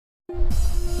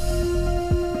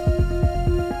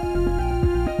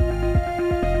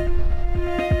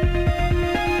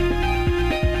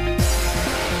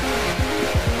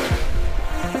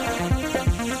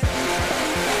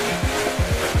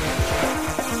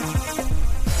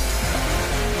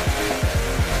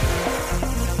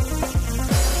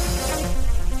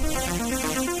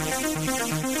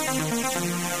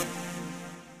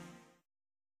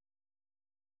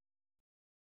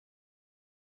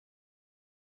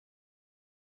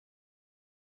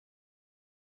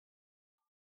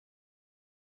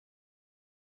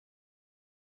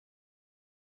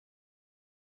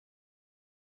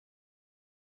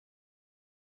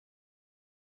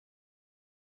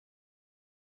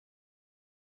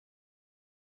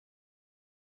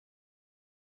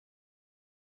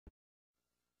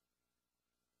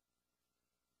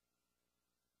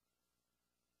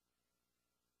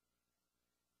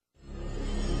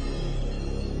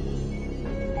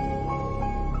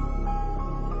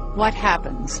What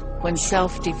happens when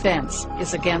self-defense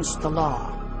is against the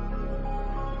law?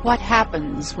 What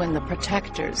happens when the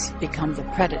protectors become the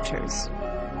predators?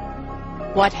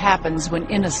 What happens when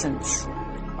innocents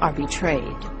are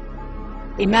betrayed?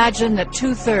 Imagine that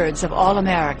 2/3 of all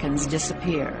Americans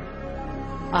disappear.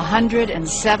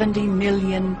 170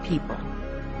 million people.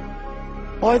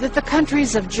 Or that the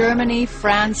countries of Germany,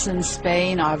 France, and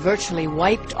Spain are virtually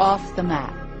wiped off the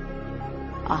map.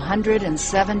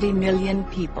 170 million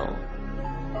people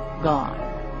gone.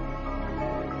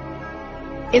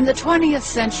 In the 20th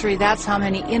century, that's how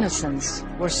many innocents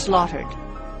were slaughtered,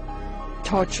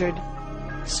 tortured,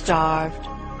 starved,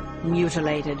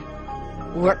 mutilated,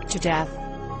 worked to death,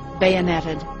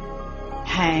 bayoneted,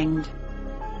 hanged,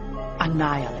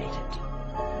 annihilated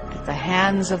at the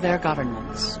hands of their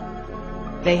governments.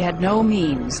 They had no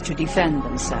means to defend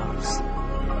themselves.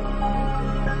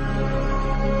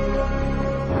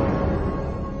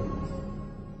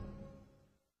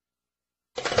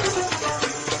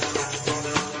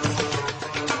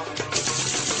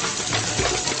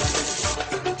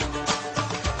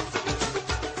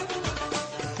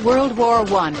 World War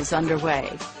I is underway.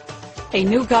 A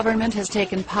new government has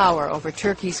taken power over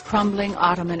Turkey's crumbling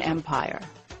Ottoman Empire.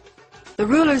 The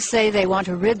rulers say they want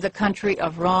to rid the country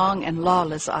of wrong and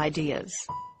lawless ideas.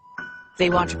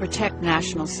 They want to protect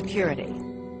national security.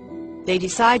 They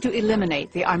decide to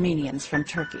eliminate the Armenians from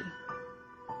Turkey.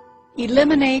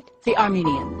 Eliminate the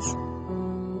Armenians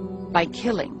by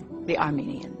killing the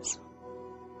Armenians.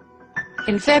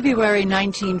 In February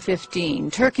 1915,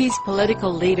 Turkey's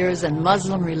political leaders and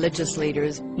Muslim religious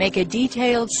leaders make a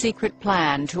detailed secret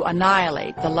plan to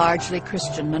annihilate the largely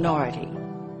Christian minority.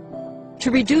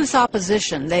 To reduce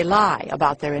opposition, they lie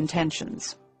about their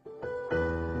intentions.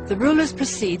 The rulers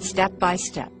proceed step by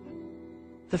step.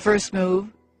 The first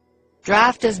move,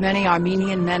 draft as many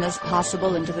Armenian men as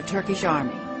possible into the Turkish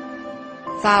army.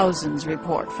 Thousands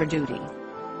report for duty.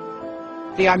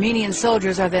 The Armenian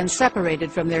soldiers are then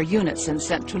separated from their units and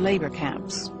sent to labor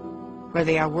camps, where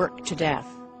they are worked to death,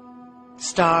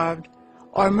 starved,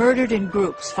 or murdered in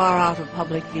groups far out of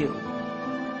public view.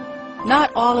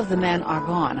 Not all of the men are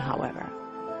gone, however.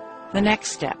 The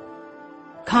next step,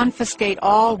 confiscate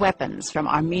all weapons from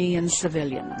Armenian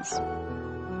civilians.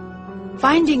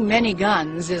 Finding many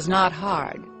guns is not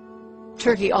hard.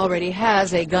 Turkey already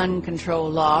has a gun control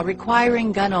law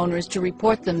requiring gun owners to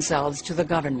report themselves to the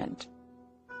government.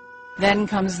 Then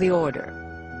comes the order.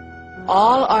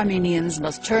 All Armenians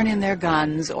must turn in their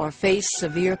guns or face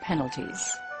severe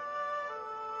penalties.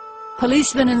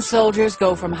 Policemen and soldiers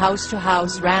go from house to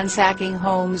house, ransacking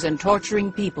homes and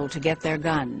torturing people to get their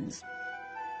guns.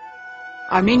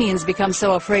 Armenians become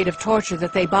so afraid of torture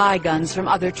that they buy guns from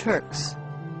other Turks,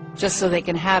 just so they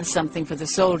can have something for the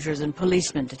soldiers and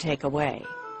policemen to take away.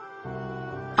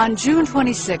 On June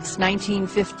 26,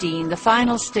 1915, the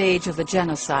final stage of the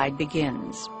genocide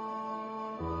begins.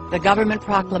 The government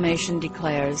proclamation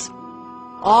declares,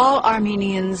 all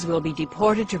Armenians will be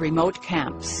deported to remote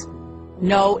camps.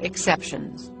 No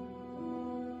exceptions.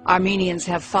 Armenians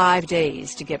have 5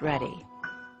 days to get ready.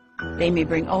 They may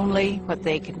bring only what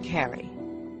they can carry.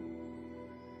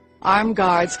 Armed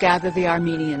guards gather the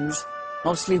Armenians,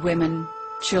 mostly women,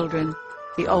 children,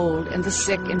 the old, and the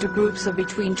sick, into groups of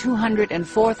between 200 and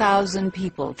 4,000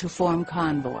 people to form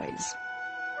convoys.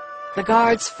 The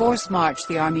guards force-march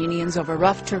the Armenians over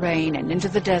rough terrain and into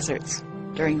the deserts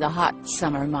during the hot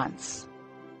summer months.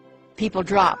 People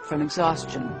drop from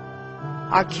exhaustion,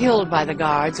 are killed by the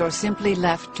guards, or simply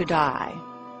left to die.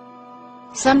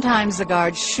 Sometimes the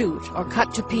guards shoot or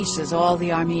cut to pieces all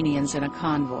the Armenians in a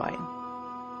convoy.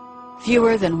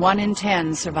 Fewer than 1 in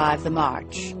 10 survive the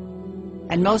march,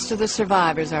 and most of the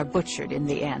survivors are butchered in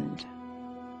the end.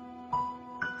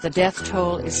 The death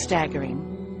toll is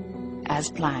staggering,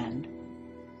 as planned.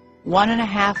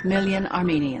 1.5 million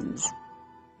Armenians,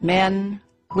 men,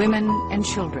 women, and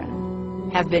children,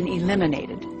 have been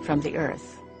eliminated from the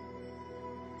earth.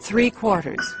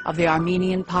 3/4 of the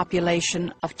Armenian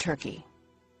population of Turkey.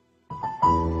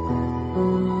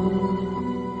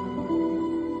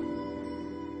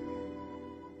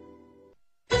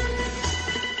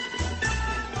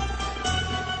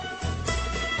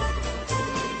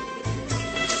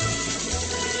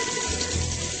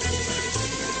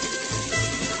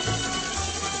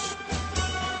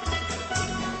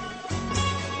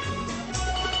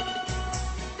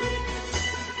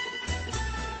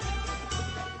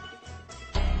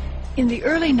 In the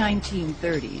early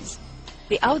 1930s,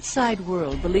 the outside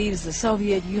world believes the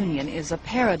Soviet Union is a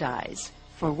paradise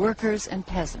for workers and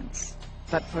peasants.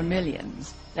 But for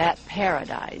millions, that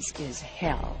paradise is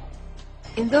hell.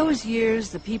 In those years,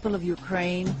 the people of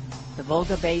Ukraine, the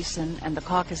Volga Basin, and the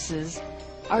Caucasus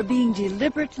are being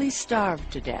deliberately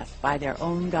starved to death by their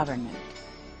own government.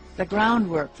 The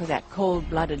groundwork for that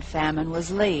cold-blooded famine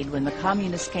was laid when the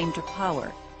communists came to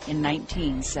power in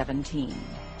 1917.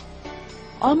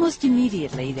 Almost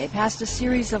immediately, they passed a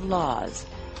series of laws,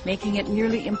 making it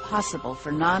nearly impossible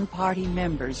for non-party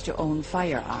members to own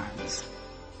firearms.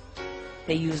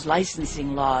 They used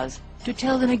licensing laws to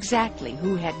tell them exactly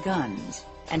who had guns,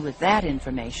 and with that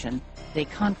information, they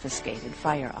confiscated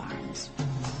firearms.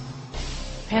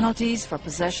 Penalties for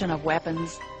possession of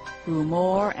weapons grew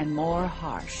more and more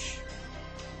harsh.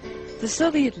 The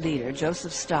Soviet leader,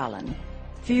 Joseph Stalin,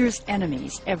 fears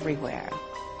enemies everywhere,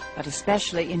 but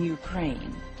especially in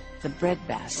Ukraine, the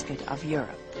breadbasket of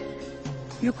Europe.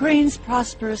 Ukraine's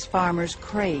prosperous farmers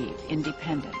crave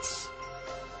independence.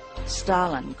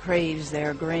 Stalin craves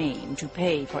their grain to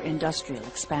pay for industrial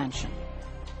expansion.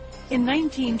 In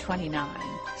 1929,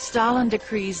 Stalin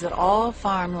decrees that all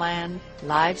farmland,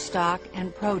 livestock,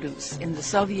 and produce in the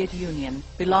Soviet Union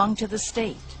belong to the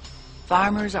state.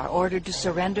 Farmers are ordered to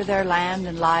surrender their land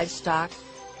and livestock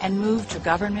and move to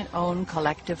government-owned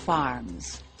collective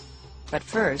farms. But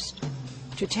first,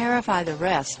 to terrify the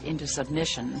rest into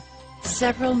submission,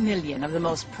 several million of the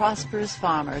most prosperous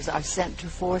farmers are sent to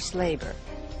forced labor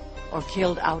or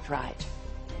killed outright.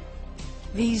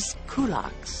 These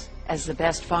kulaks, as the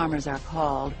best farmers are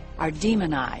called, are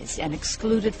demonized and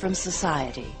excluded from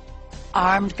society.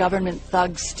 Armed government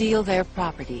thugs steal their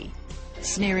property,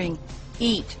 sneering,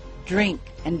 "Eat, drink,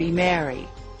 and be merry,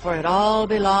 for it all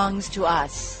belongs to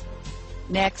us."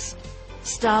 Next,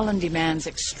 Stalin demands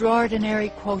extraordinary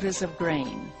quotas of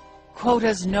grain,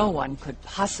 quotas no one could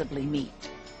possibly meet,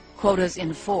 quotas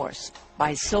enforced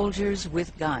by soldiers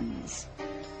with guns.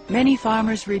 Many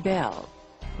farmers rebel.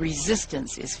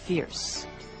 Resistance is fierce.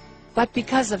 But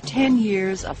because of 10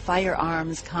 years of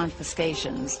firearms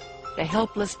confiscations, the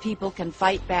helpless people can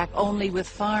fight back only with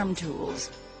farm tools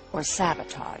or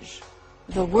sabotage.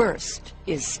 The worst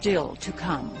is still to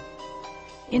come.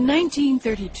 In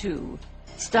 1932,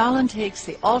 Stalin takes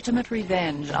the ultimate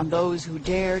revenge on those who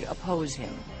dared oppose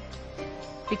him.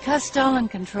 Because Stalin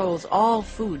controls all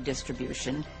food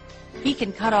distribution, he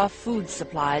can cut off food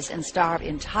supplies and starve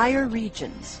entire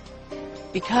regions.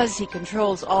 Because he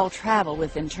controls all travel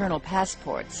with internal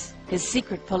passports, his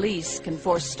secret police can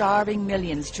force starving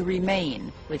millions to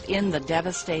remain within the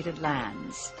devastated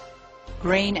lands.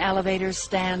 Grain elevators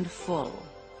stand full,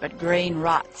 but grain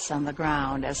rots on the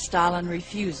ground as Stalin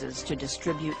refuses to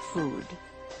distribute food.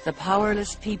 The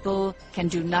powerless people can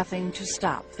do nothing to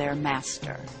stop their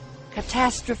master.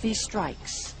 Catastrophe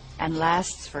strikes and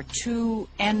lasts for 2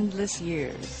 endless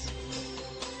years.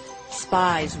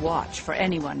 Spies watch for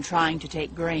anyone trying to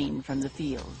take grain from the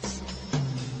fields.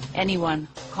 Anyone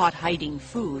caught hiding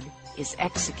food is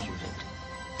executed.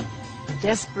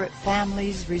 Desperate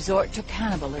families resort to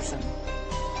cannibalism.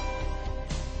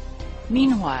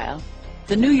 Meanwhile,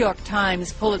 the New York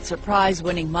Times Pulitzer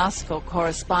Prize-winning Moscow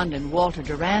correspondent Walter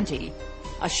Duranty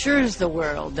assures the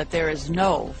world that there is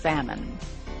no famine.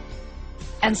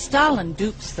 And Stalin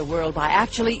dupes the world by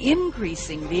actually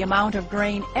increasing the amount of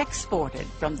grain exported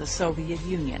from the Soviet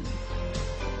Union.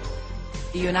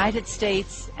 The United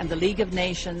States and the League of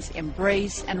Nations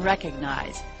embrace and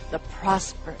recognize the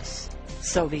prosperous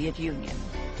Soviet Union.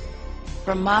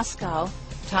 From Moscow,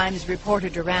 Times reporter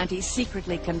Duranty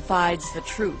secretly confides the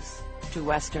truth to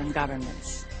Western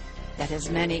governments, that as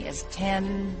many as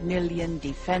 10 million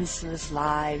defenseless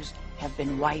lives have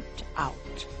been wiped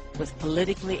out, with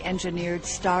politically engineered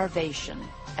starvation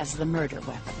as the murder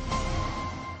weapon.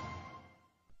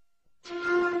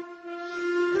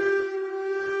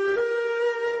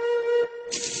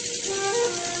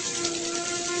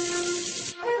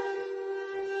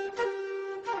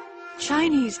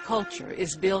 Chinese culture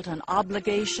is built on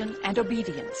obligation and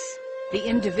obedience. The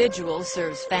individual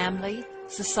serves family,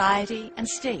 society, and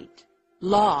state.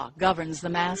 Law governs the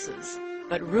masses,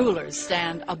 but rulers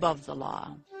stand above the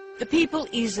law. The people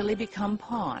easily become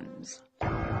pawns.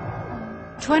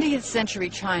 20th century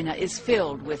China is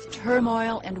filled with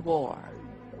turmoil and war.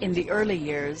 In the early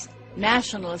years,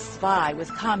 nationalists vie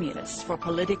with communists for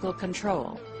political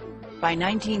control. By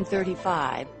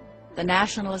 1935, the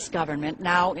nationalist government,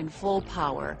 now in full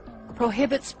power,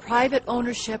 prohibits private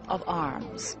ownership of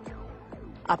arms.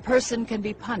 A person can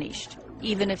be punished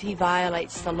even if he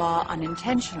violates the law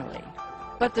unintentionally.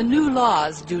 But the new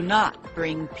laws do not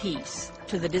bring peace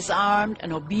to the disarmed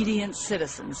and obedient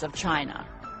citizens of China.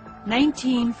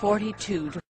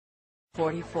 1942 to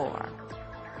 44.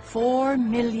 4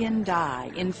 million die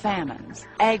in famines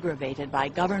aggravated by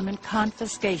government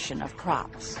confiscation of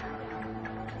crops.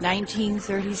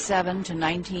 1937 to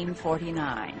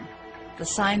 1949, the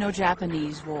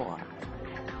Sino-Japanese War.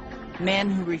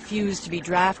 Men who refuse to be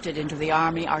drafted into the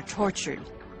army are tortured,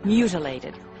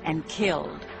 mutilated, and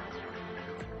killed.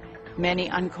 Many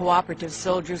uncooperative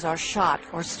soldiers are shot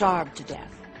or starved to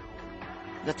death.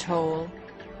 The toll,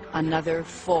 another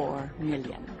 4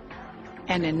 million.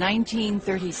 And in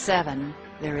 1937,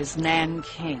 there is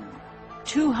Nanking.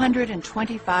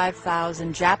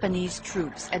 225,000 Japanese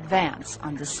troops advance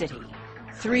on the city.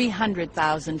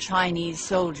 300,000 Chinese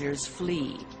soldiers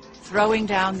flee, throwing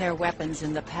down their weapons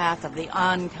in the path of the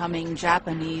oncoming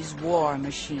Japanese war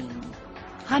machine.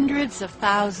 Hundreds of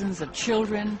thousands of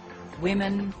children,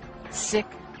 women, sick,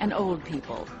 and old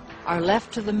people are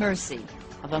left to the mercy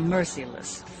of a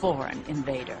merciless foreign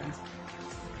invader.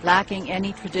 Lacking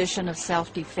any tradition of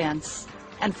self-defense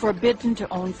and forbidden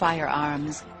to own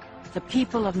firearms, the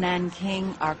people of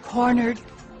Nanking are cornered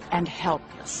and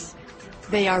helpless.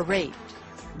 They are raped,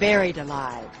 buried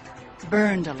alive,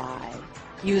 burned alive,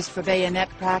 used for bayonet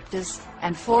practice,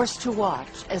 and forced to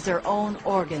watch as their own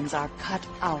organs are cut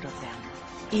out of them.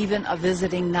 Even a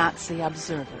visiting Nazi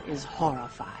observer is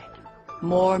horrified.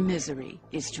 More misery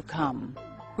is to come.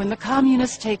 When the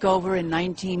communists take over in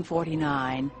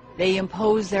 1949, they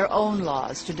impose their own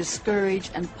laws to discourage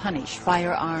and punish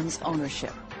firearms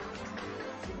ownership.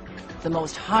 The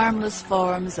most harmless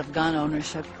forms of gun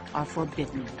ownership are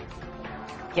forbidden.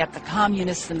 Yet the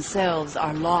communists themselves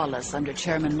are lawless under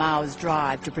Chairman Mao's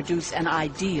drive to produce an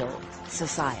ideal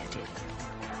society.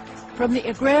 From the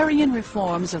agrarian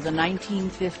reforms of the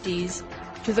 1950s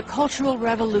to the Cultural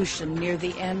Revolution near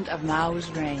the end of Mao's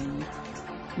reign,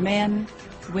 men,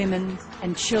 women,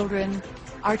 and children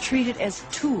are treated as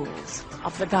tools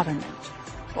of the government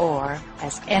or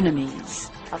as enemies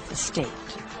of the state.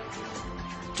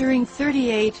 During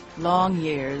 38 long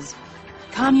years,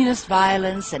 communist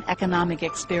violence and economic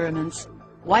experiments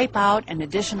wipe out an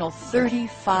additional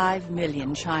 35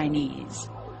 million Chinese,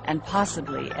 and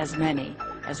possibly as many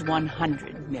as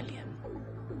 100 million.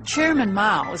 Chairman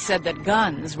Mao said that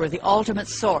guns were the ultimate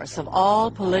source of all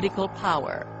political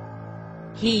power.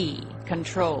 He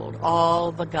controlled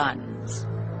all the guns.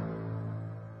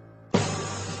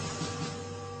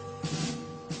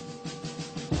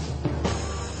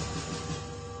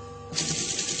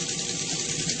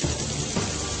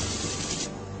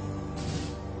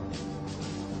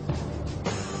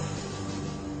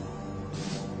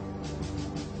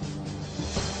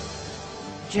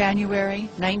 January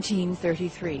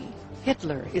 1933.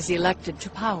 Hitler is elected to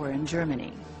power in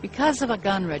Germany. Because of a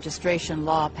gun registration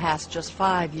law passed just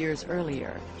 5 years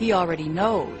earlier, he already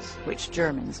knows which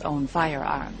Germans own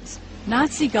firearms.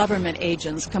 Nazi government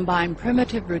agents combine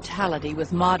primitive brutality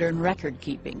with modern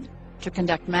record-keeping to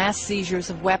conduct mass seizures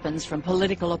of weapons from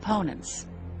political opponents.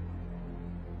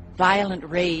 Violent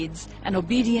raids and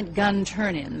obedient gun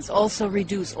turn-ins also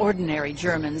reduce ordinary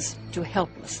Germans to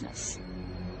helplessness.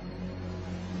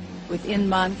 Within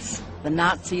months, the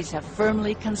Nazis have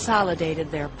firmly consolidated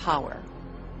their power.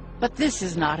 But this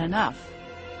is not enough.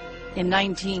 In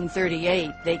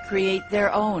 1938, they create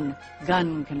their own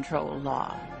gun control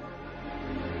law.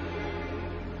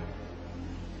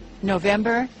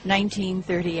 November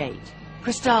 1938.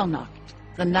 Kristallnacht,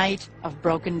 the night of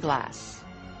broken glass.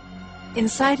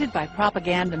 Incited by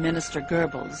propaganda minister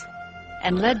Goebbels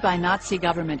and led by Nazi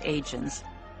government agents,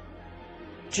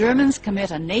 Germans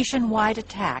commit a nationwide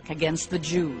attack against the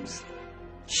Jews,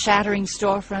 shattering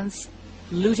storefronts,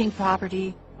 looting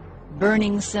property,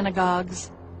 burning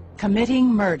synagogues, committing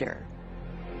murder.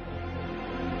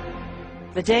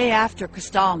 The day after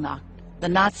Kristallnacht, the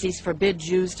Nazis forbid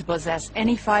Jews to possess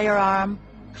any firearm,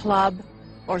 club,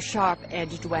 or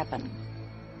sharp-edged weapon.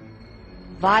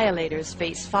 Violators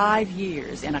face 5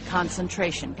 years in a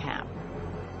concentration camp.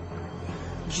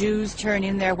 Jews turn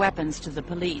in their weapons to the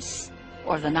police,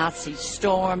 or the Nazis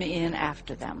storm in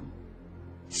after them.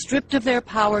 Stripped of their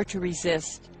power to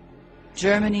resist,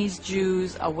 Germany's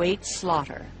Jews await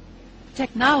slaughter.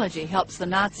 Technology helps the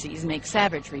Nazis make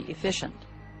savagery efficient.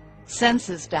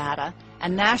 Census data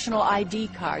and national ID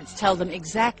cards tell them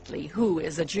exactly who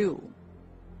is a Jew.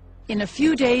 In a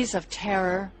few days of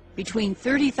terror, between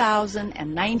 30,000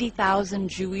 and 90,000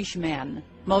 Jewish men,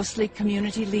 mostly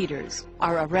community leaders,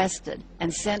 are arrested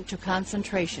and sent to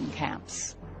concentration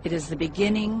camps. It is the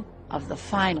beginning of the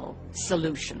final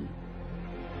solution.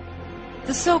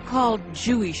 The so-called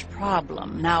Jewish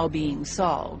problem now being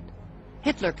solved,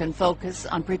 Hitler can focus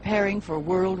on preparing for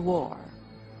World War.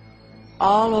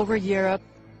 All over Europe,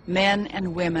 men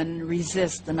and women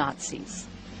resist the Nazis,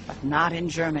 but not in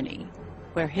Germany,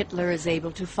 where Hitler is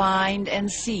able to find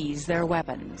and seize their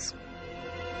weapons.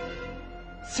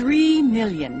 3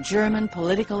 million German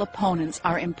political opponents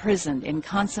are imprisoned in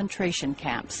concentration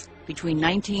camps between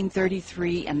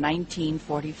 1933 and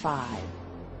 1945.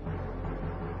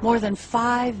 More than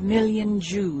 5 million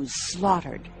Jews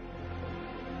slaughtered.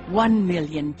 1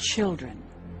 million children.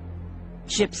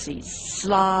 Gypsies,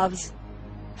 Slavs,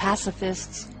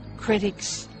 pacifists,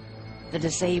 critics, the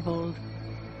disabled.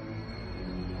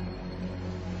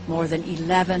 More than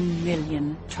 11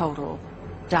 million total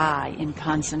die in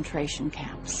concentration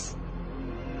camps.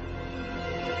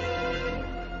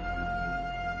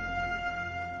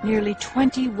 Nearly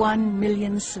 21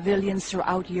 million civilians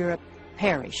throughout Europe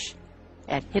perish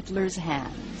at Hitler's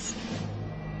hands.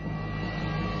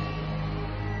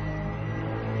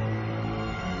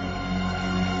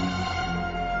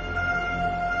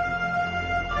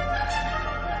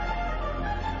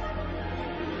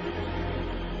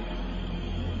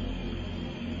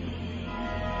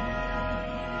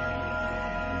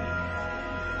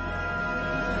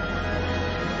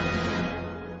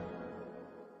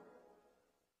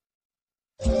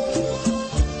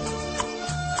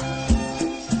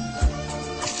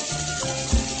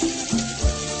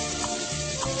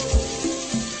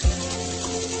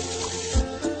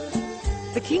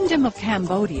 The Kingdom of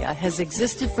Cambodia has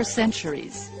existed for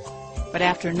centuries, but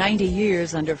after 90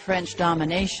 years under French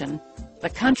domination, the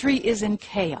country is in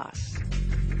chaos.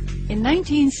 In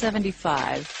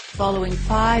 1975, following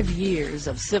 5 years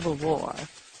of civil war,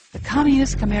 the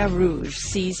Communist Khmer Rouge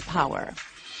seized power.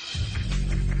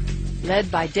 Led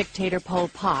by dictator Pol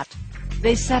Pot,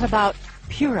 they set about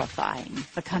purifying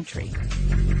the country.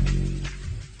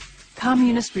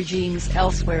 Communist regimes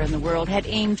elsewhere in the world had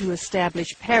aimed to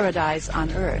establish paradise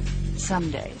on earth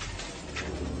someday.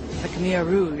 The Khmer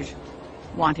Rouge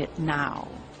want it now.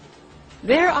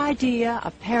 Their idea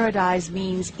of paradise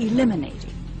means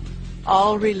eliminating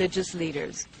all religious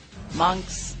leaders,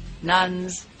 monks,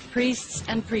 nuns, priests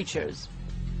and preachers,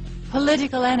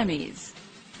 political enemies,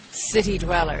 city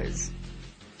dwellers,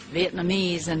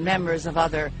 Vietnamese and members of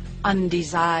other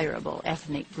undesirable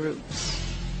ethnic groups,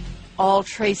 all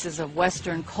traces of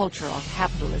Western cultural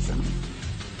capitalism,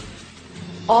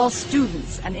 all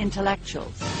students and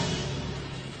intellectuals,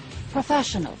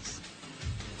 professionals,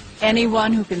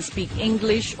 anyone who can speak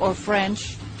English or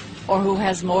French or who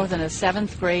has more than a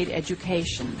 7th grade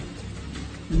education.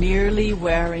 Merely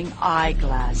wearing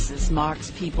eyeglasses marks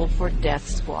people for death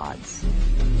squads.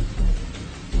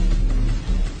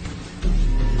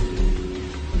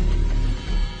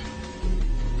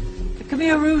 The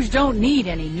Khmer Rouge don't need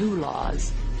any new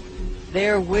laws.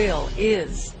 Their will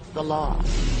is the law.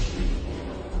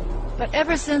 But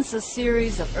ever since a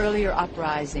series of earlier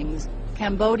uprisings,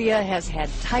 Cambodia has had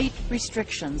tight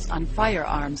restrictions on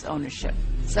firearms ownership,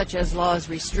 such as laws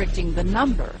restricting the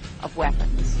number of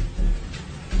weapons.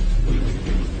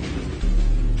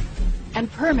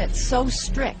 And permits so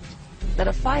strict that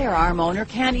a firearm owner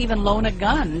can't even loan a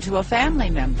gun to a family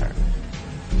member.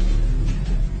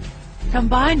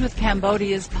 Combined with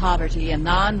Cambodia's poverty and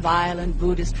non-violent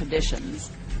Buddhist traditions,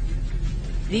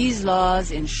 these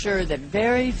laws ensure that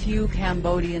very few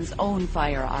Cambodians own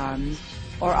firearms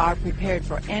or are prepared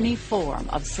for any form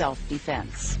of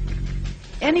self-defense.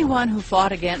 Anyone who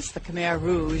fought against the Khmer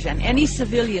Rouge and any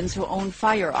civilians who own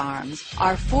firearms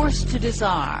are forced to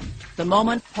disarm the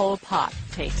moment Pol Pot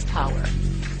takes power.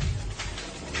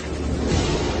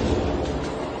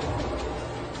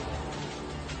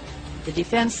 The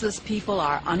defenseless people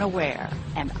are unaware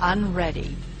and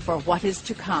unready for what is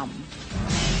to come.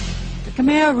 The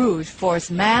Khmer Rouge force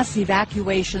mass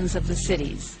evacuations of the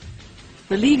cities.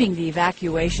 Believing the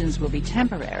evacuations will be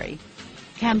temporary,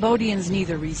 Cambodians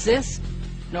neither resist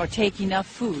nor take enough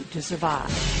food to survive.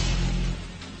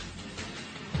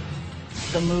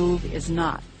 The move is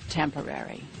not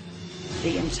temporary.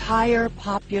 The entire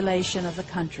population of the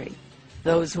country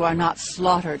those who are not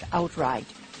slaughtered outright,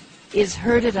 is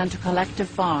herded onto collective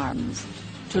farms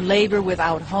to labor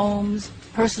without homes,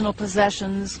 personal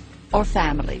possessions, or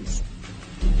families.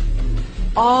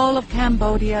 All of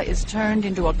Cambodia is turned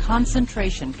into a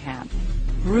concentration camp,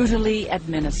 brutally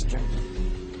administered.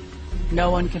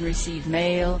 No one can receive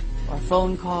mail or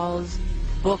phone calls,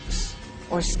 books,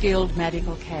 or skilled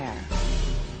medical care.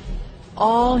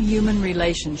 All human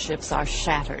relationships are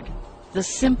shattered. The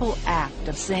simple act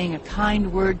of saying a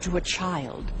kind word to a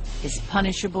child is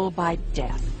punishable by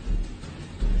death.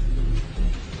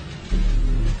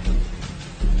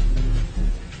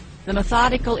 The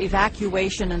methodical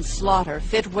evacuation and slaughter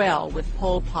fit well with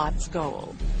Pol Pot's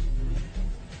goal: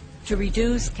 to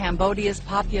reduce Cambodia's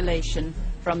population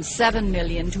from 7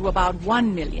 million to about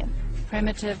 1 million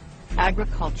primitive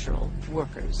agricultural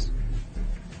workers.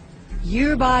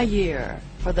 Year by year,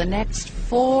 for the next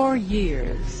 4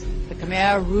 years, the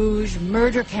Khmer Rouge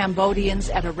murder Cambodians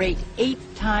at a rate 8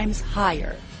 times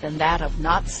higher than that of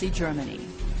Nazi Germany.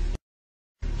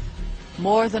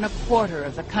 More than a quarter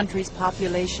of the country's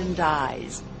population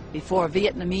dies before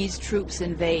Vietnamese troops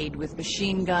invade with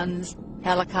machine guns,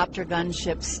 helicopter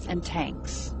gunships, and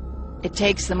tanks. It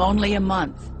takes them only a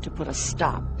month to put a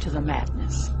stop to the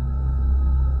madness.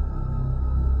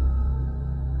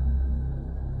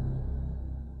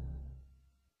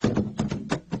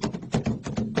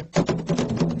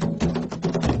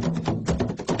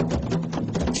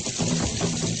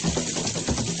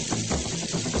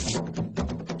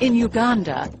 In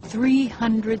Uganda,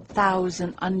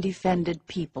 300,000 undefended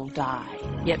people die,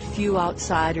 yet few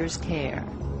outsiders care.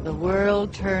 The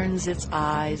world turns its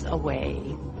eyes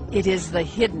away. It is the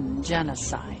hidden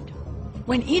genocide.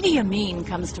 When Idi Amin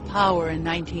comes to power in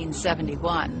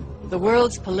 1971, the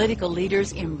world's political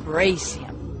leaders embrace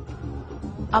him.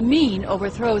 Amin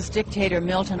overthrows dictator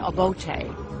Milton Obote,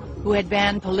 who had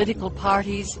banned political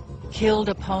parties, killed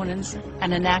opponents,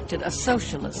 and enacted a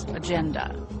socialist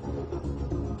agenda.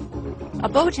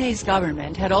 Obote's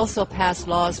government had also passed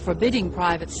laws forbidding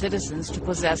private citizens to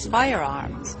possess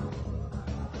firearms.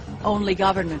 Only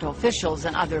government officials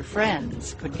and other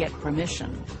friends could get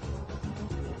permission.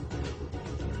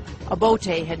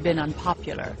 Obote had been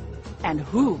unpopular, and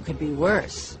who could be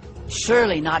worse?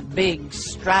 Surely not big,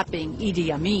 strapping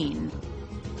Idi Amin,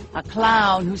 a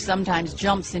clown who sometimes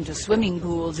jumps into swimming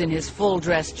pools in his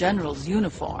full-dress general's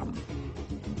uniform.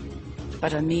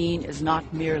 But Amin is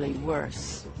not merely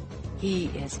worse. He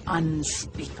is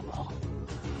unspeakable.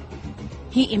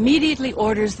 He immediately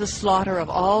orders the slaughter of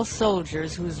all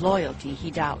soldiers whose loyalty he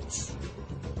doubts.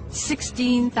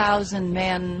 16,000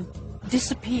 men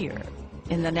disappear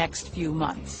in the next few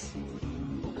months.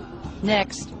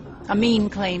 Next,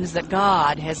 Amin claims that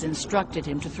God has instructed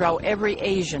him to throw every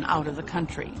Asian out of the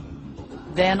country.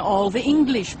 Then all the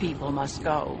English people must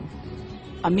go.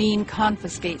 Amin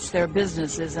confiscates their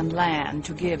businesses and land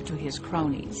to give to his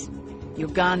cronies.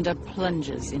 Uganda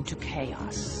plunges into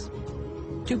chaos.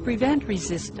 To prevent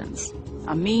resistance,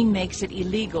 Amin makes it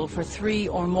illegal for 3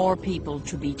 or more people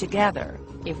to be together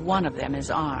if one of them is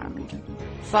armed.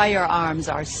 Firearms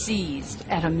are seized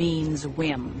at Amin's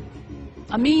whim.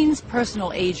 Amin's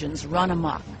personal agents run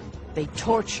amok. They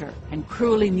torture and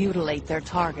cruelly mutilate their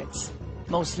targets,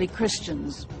 mostly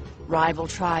Christians, rival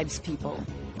tribespeople,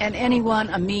 and anyone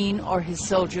Amin or his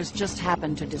soldiers just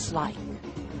happen to dislike.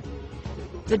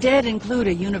 The dead include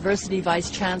a university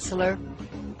vice-chancellor,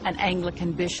 an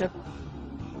Anglican bishop,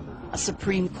 a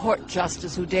Supreme Court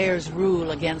justice who dares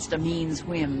rule against Amin's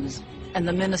whims, and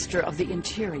the Minister of the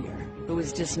Interior, who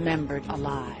is dismembered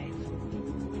alive.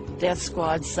 Death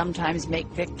squads sometimes make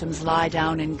victims lie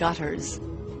down in gutters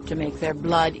to make their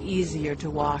blood easier to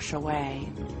wash away.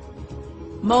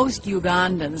 Most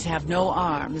Ugandans have no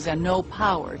arms and no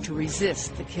power to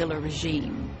resist the killer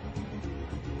regime.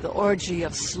 The orgy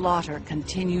of slaughter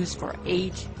continues for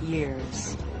 8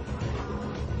 years.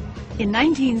 In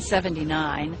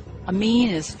 1979, Amin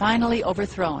is finally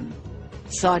overthrown.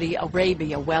 Saudi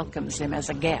Arabia welcomes him as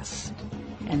a guest,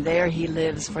 and there he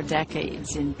lives for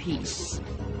decades in peace.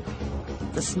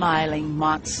 The smiling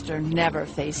monster never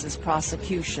faces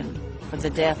prosecution for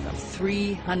the death of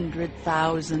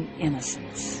 300,000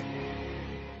 innocents.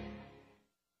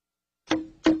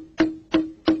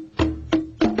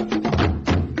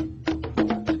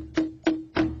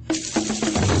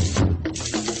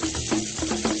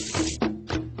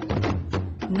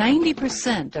 Ninety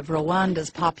 90% of Rwanda's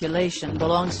population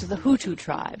belongs to the Hutu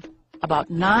tribe.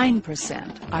 About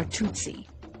 9% are Tutsi.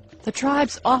 The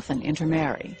tribes often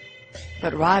intermarry,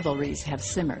 but rivalries have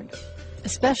simmered,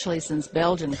 especially since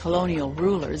Belgian colonial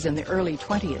rulers in the early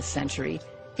 20th century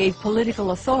gave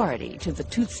political authority to the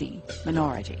Tutsi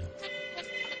minority.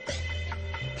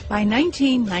 By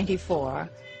 1994,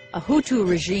 a Hutu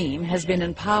regime has been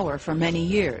in power for many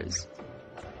years.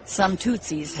 Some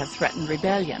Tutsis have threatened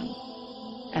rebellion,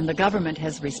 and the government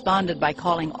has responded by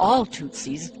calling all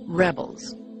Tutsis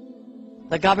rebels.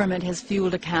 The government has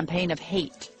fueled a campaign of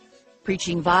hate,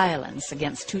 preaching violence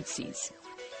against Tutsis.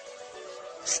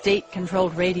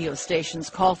 State-controlled radio stations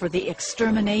call for the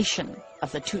extermination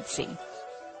of the Tutsi.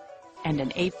 And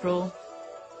in April,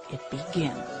 it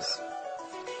begins.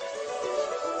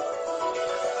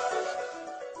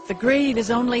 The grave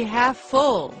is only half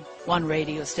full, one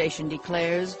radio station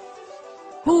declares.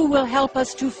 Who will help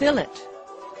us to fill it?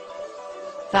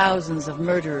 Thousands of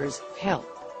murderers help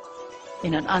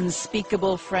in an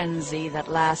unspeakable frenzy that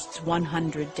lasts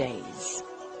 100 days.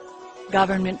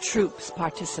 Government troops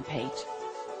participate.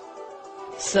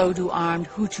 So do armed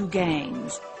Hutu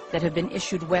gangs that have been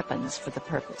issued weapons for the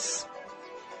purpose.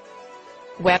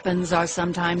 Weapons are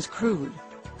sometimes crude.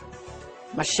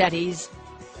 Machetes,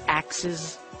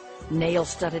 axes,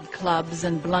 nail-studded clubs,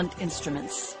 and blunt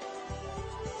instruments.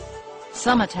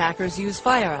 Some attackers use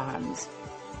firearms.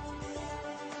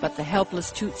 But the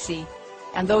helpless Tutsi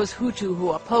and those Hutu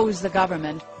who oppose the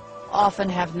government often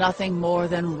have nothing more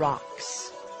than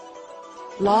rocks.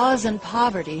 Laws and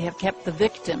poverty have kept the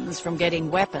victims from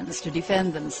getting weapons to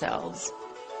defend themselves.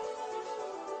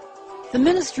 The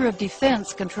Minister of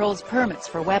Defense controls permits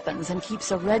for weapons and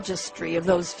keeps a registry of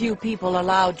those few people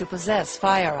allowed to possess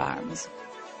firearms.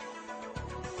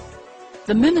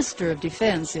 The Minister of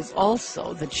Defense is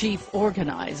also the chief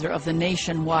organizer of the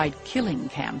nationwide killing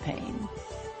campaign.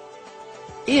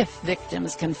 If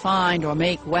victims can find or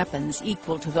make weapons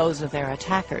equal to those of their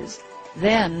attackers,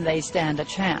 then they stand a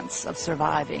chance of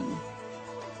surviving.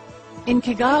 In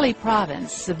Kigali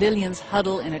province, civilians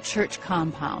huddle in a church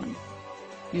compound.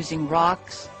 Using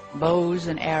rocks, bows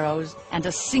and arrows, and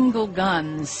a single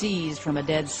gun seized from a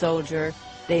dead soldier,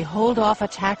 they hold off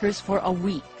attackers for a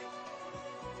week.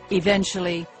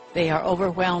 Eventually, they are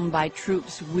overwhelmed by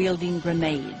troops wielding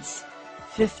grenades.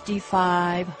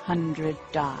 5,500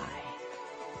 die.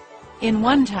 In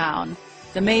one town,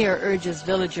 the mayor urges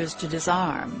villagers to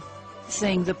disarm,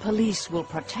 saying the police will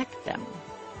protect them.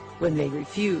 When they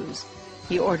refuse,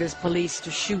 he orders police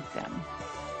to shoot them.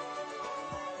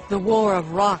 The war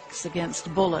of rocks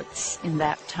against bullets in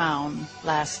that town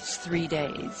lasts 3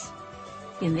 days.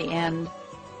 In the end,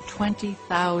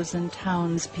 20,000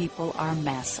 townspeople are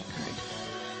massacred.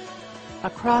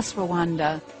 Across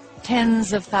Rwanda,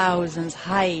 tens of thousands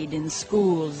hide in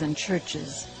schools and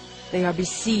churches. They are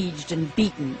besieged and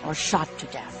beaten or shot to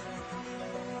death.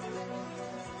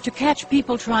 To catch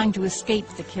people trying to escape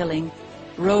the killing,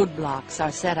 roadblocks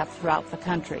are set up throughout the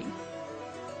country.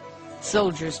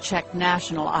 Soldiers check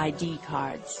national ID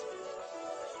cards.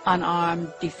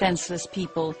 Unarmed, defenseless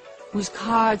people whose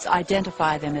cards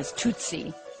identify them as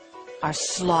Tutsi are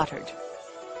slaughtered,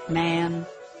 man,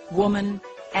 woman,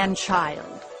 and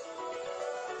child.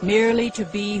 Merely to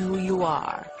be who you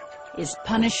are is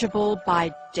punishable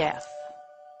by death.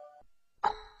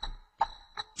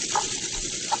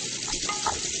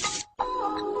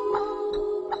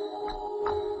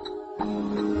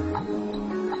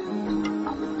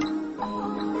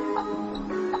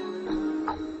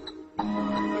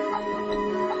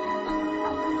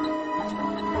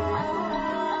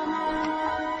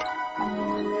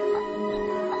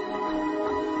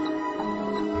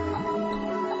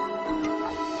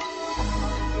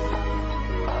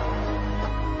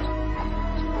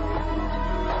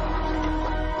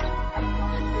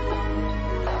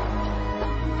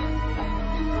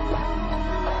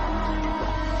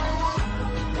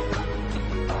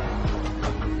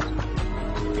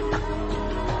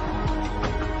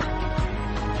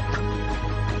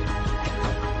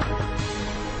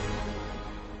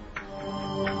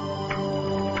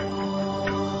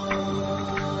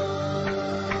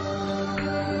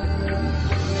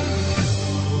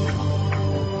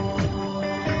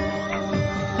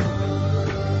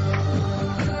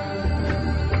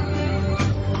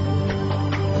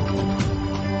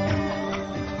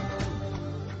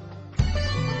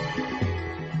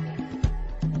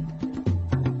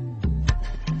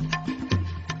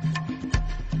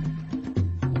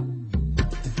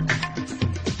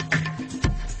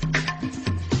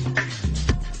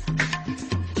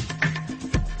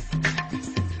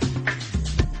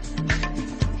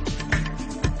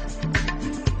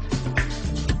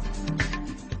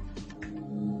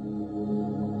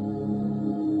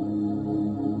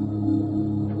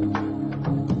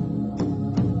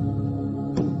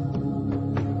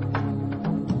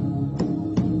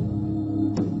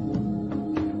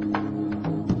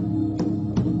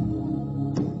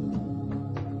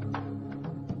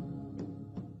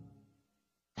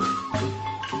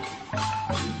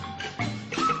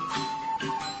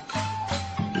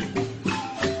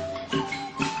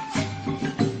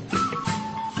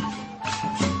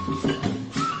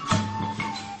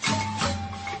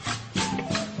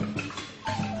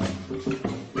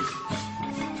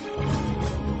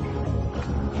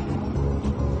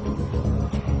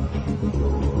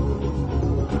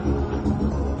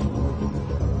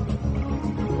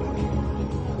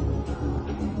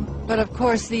 But of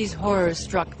course these horrors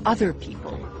struck other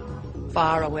people,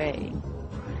 far away.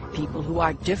 People who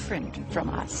are different from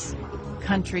us,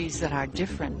 countries that are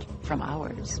different from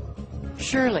ours.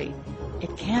 Surely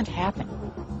it can't happen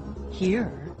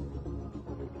here.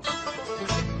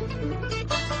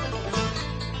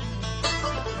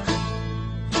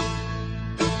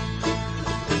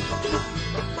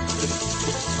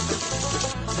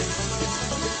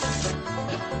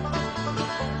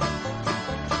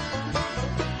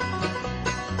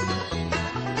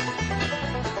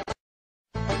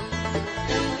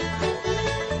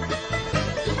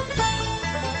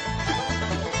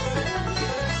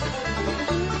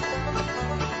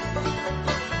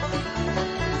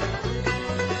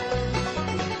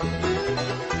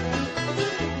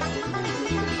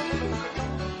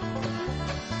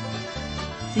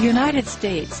 The United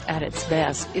States, at its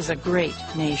best, is a great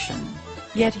nation.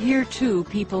 Yet here, too,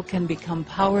 people can become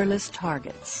powerless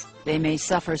targets. They may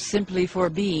suffer simply for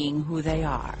being who they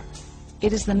are.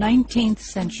 It is the 19th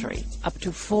century. Up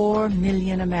to 4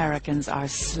 million Americans are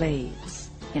slaves,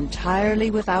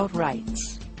 entirely without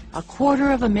rights.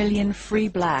 250,000 free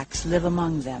blacks live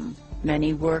among them.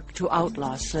 Many work to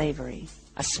outlaw slavery.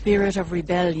 A spirit of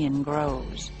rebellion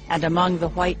grows, and among the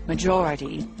white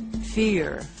majority,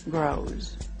 fear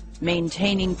grows.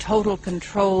 Maintaining total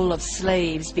control of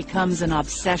slaves becomes an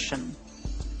obsession.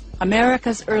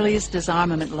 America's earliest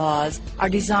disarmament laws are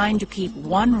designed to keep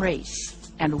one race,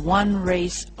 and one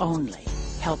race only,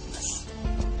 helpless.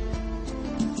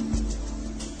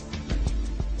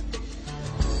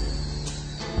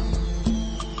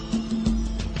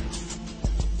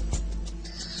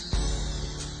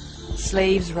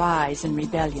 Slaves rise in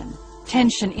rebellion.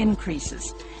 Tension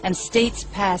increases, and states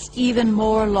pass even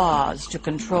more laws to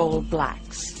control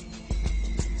blacks.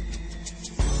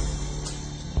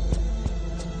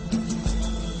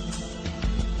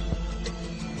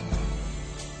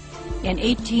 In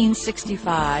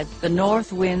 1865, the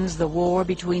North wins the war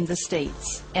between the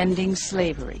states, ending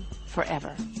slavery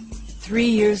forever. 3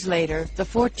 years later, the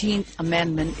 14th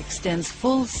Amendment extends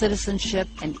full citizenship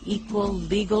and equal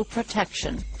legal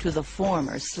protection to the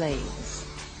former slaves.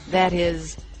 That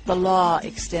is, the law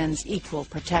extends equal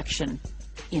protection,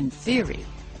 in theory.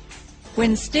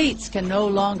 When states can no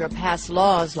longer pass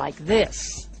laws like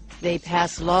this, they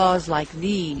pass laws like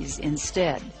these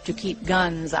instead, to keep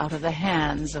guns out of the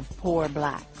hands of poor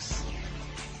blacks.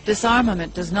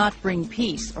 Disarmament does not bring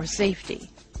peace or safety,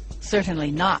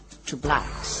 certainly not to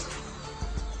blacks.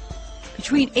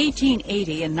 Between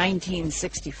 1880 and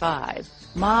 1965,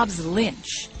 mobs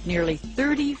lynch nearly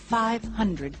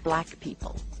 3,500 black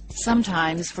people.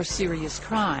 Sometimes for serious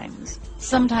crimes,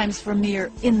 sometimes for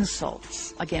mere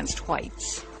insults against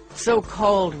whites.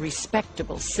 So-called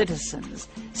respectable citizens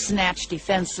snatch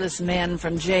defenseless men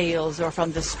from jails or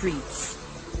from the streets.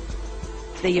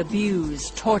 They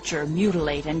abuse, torture,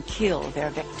 mutilate, and kill their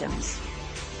victims.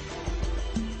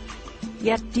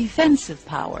 Yet defensive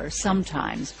power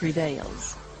sometimes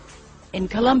prevails. In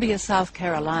Columbia, South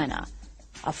Carolina,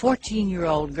 a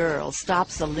 14-year-old girl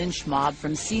stops a lynch mob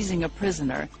from seizing a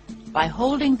prisoner by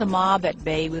holding the mob at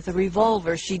bay with a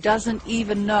revolver she doesn't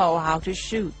even know how to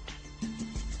shoot.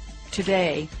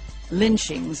 Today,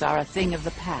 lynchings are a thing of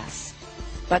the past,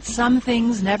 but some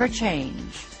things never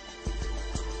change.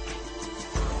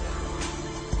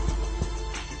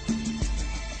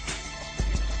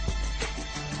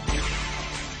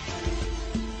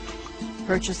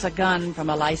 Purchase a gun from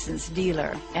a licensed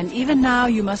dealer, and even now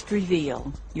you must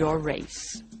reveal your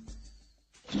race.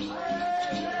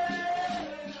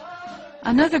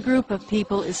 Another group of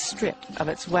people is stripped of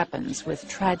its weapons with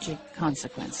tragic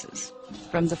consequences.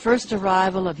 From the first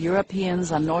arrival of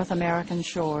Europeans on North American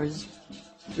shores,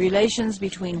 relations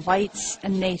between whites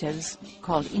and natives,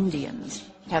 called Indians,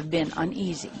 have been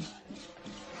uneasy.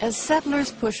 As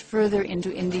settlers push further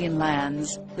into Indian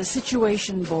lands, the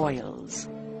situation boils.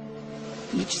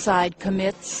 Each side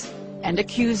commits and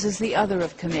accuses the other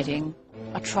of committing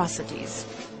atrocities.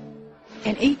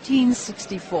 In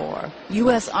 1864,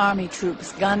 U.S. Army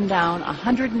troops gunned down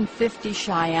 150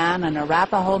 Cheyenne and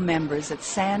Arapaho members at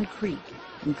Sand Creek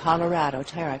in Colorado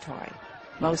Territory.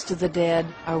 Most of the dead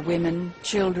are women,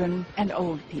 children, and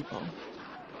old people.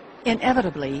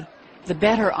 Inevitably, the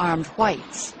better armed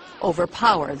whites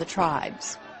overpower the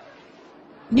tribes.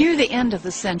 Near the end of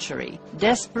the century,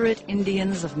 desperate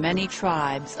Indians of many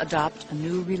tribes adopt a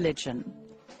new religion.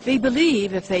 They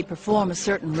believe if they perform a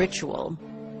certain ritual,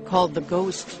 called the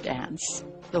ghost dance,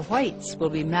 the whites will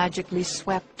be magically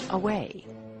swept away.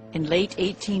 In late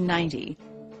 1890,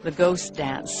 the ghost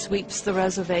dance sweeps the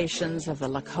reservations of the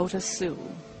Lakota Sioux.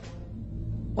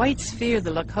 Whites fear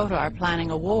the Lakota are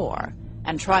planning a war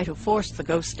and try to force the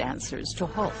ghost dancers to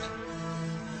halt.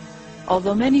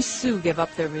 Although many Sioux give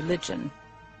up their religion,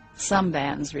 some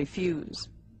bands refuse.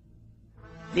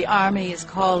 The army is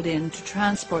called in to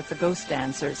transport the ghost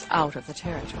dancers out of the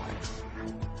territory.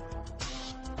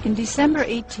 In December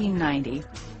 1890,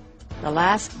 the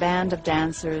last band of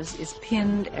dancers is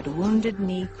pinned at Wounded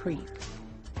Knee Creek.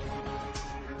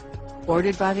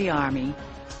 Ordered by the army,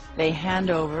 they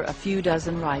hand over a few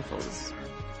dozen rifles.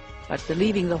 But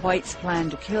believing the whites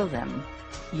plan to kill them,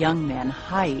 young men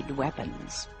hide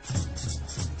weapons.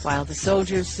 While the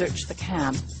soldiers search the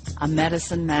camp, a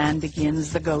medicine man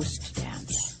begins the ghost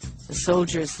dance. The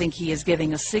soldiers think he is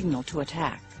giving a signal to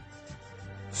attack.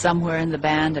 Somewhere in the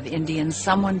band of Indians,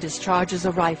 someone discharges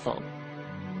a rifle.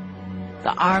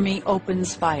 The army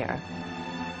opens fire.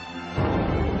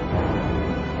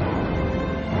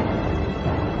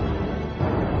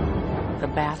 The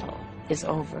battle is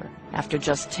over after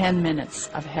just 10 minutes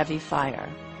of heavy fire.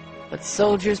 But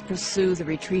soldiers pursue the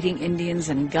retreating Indians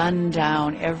and gun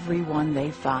down everyone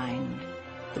they find.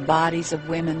 The bodies of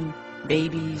women,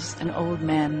 babies, and old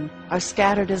men are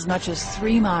scattered as much as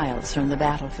 3 miles from the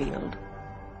battlefield.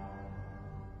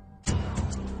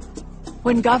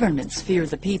 When governments fear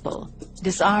the people,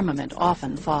 disarmament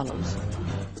often follows.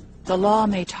 The law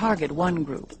may target one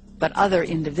group, but other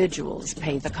individuals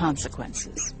pay the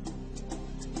consequences.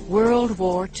 World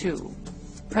War II.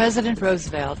 President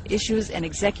Roosevelt issues an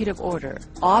executive order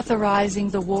authorizing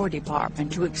the War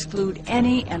Department to exclude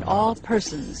any and all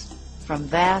persons from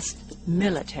vast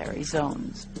military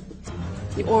zones.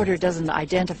 The order doesn't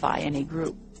identify any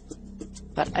group,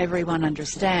 but everyone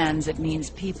understands it means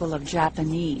people of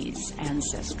Japanese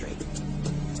ancestry.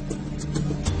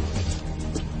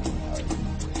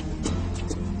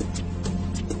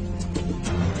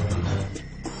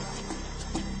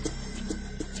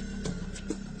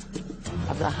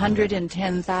 Of the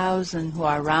 110,000 who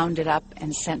are rounded up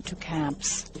and sent to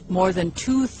camps, more than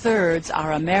 2/3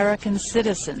 are American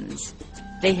citizens.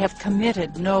 They have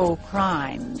committed no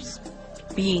crimes.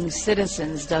 Being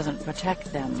citizens doesn't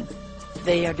protect them.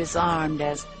 They are disarmed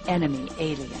as enemy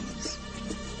aliens.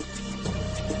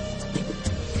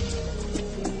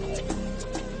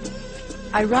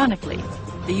 Ironically,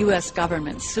 the U.S.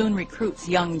 government soon recruits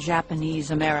young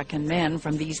Japanese American men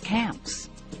from these camps.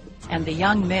 And the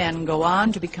young men go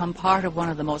on to become part of one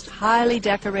of the most highly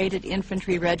decorated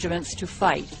infantry regiments to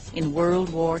fight in World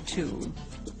War II.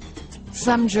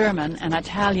 Some German and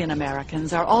Italian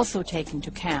Americans are also taken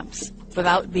to camps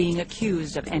without being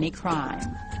accused of any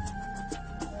crime.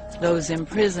 Those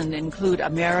imprisoned include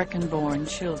American-born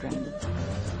children.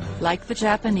 Like the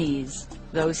Japanese,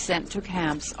 those sent to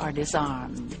camps are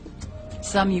disarmed.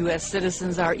 Some U.S.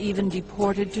 citizens are even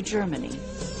deported to Germany.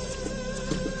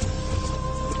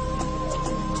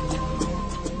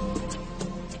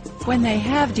 When they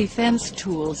have defense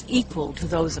tools equal to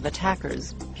those of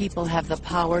attackers, people have the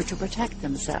power to protect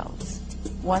themselves.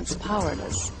 Once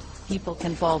powerless, people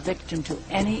can fall victim to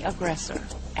any aggressor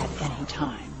at any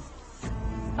time.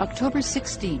 October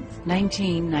 16,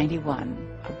 1991,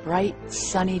 a bright,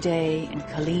 sunny day in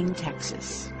Killeen,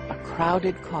 Texas, a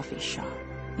crowded coffee shop.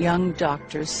 Young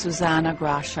Dr. Susanna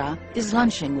Gracia is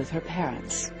lunching with her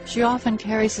parents. She often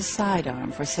carries a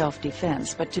sidearm for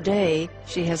self-defense, but today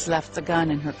she has left the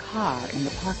gun in her car in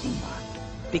the parking lot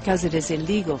because it is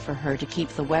illegal for her to keep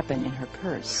the weapon in her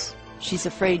purse. She's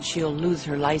afraid she'll lose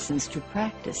her license to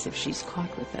practice if she's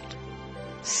caught with it.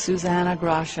 Susanna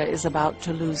Gracia is about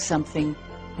to lose something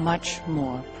much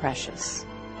more precious.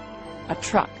 A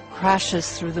truck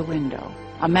crashes through the window.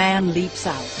 A man leaps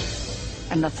out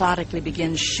and methodically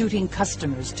begins shooting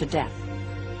customers to death.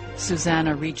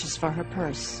 Susanna reaches for her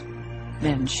purse.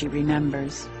 Then she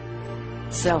remembers.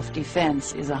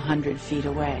 Self-defense is 100 feet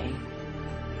away,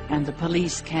 and the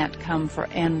police can't come for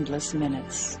endless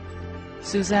minutes.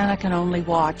 Susanna can only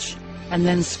watch and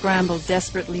then scramble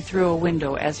desperately through a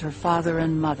window as her father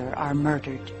and mother are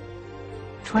murdered.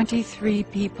 23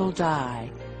 people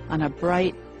die on a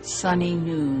bright, sunny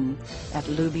noon at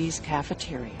Luby's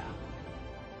cafeteria.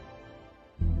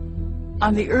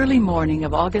 On the early morning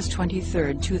of August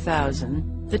 23,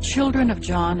 2000, the children of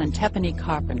John and Teppany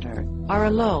Carpenter are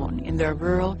alone in their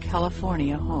rural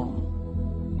California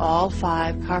home. All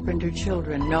 5 Carpenter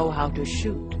children know how to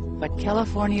shoot, but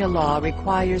California law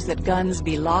requires that guns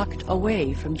be locked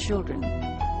away from children.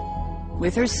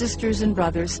 With her sisters and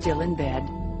brothers still in bed,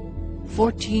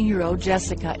 14-year-old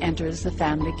Jessica enters the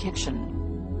family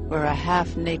kitchen. where a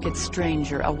half-naked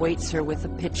stranger awaits her with a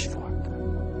pitchfork.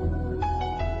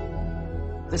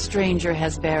 The stranger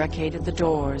has barricaded the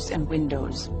doors and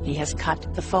windows. He has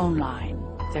cut the phone line.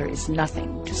 There is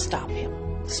nothing to stop him.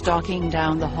 Stalking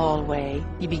down the hallway,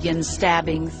 he begins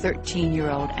stabbing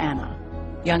 13-year-old Anna.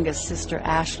 Youngest sister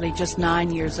Ashley, just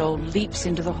 9 years old, leaps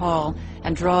into the hall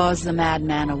and draws the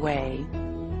madman away.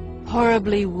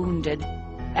 Horribly wounded,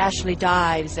 Ashley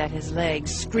dives at his legs,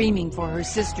 screaming for her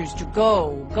sisters to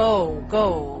go, go,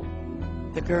 go.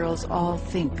 The girls all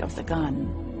think of the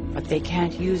gun, but they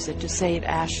can't use it to save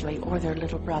Ashley or their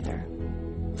little brother.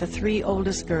 The 3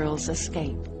 oldest girls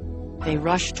escape. They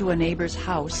rush to a neighbor's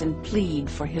house and plead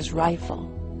for his rifle,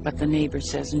 but the neighbor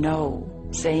says no,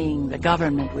 saying the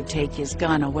government would take his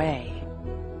gun away.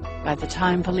 By the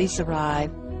time police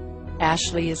arrive,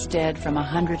 Ashley is dead from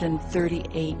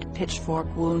 138 pitchfork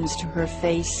wounds to her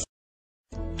face,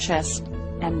 chest,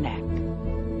 and neck.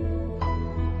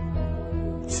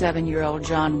 7-year-old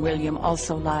John William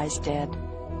also lies dead,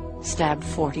 stabbed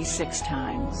 46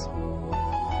 times.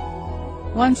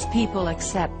 Once people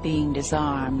accept being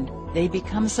disarmed, they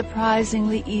become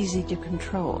surprisingly easy to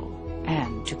control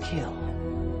and to kill.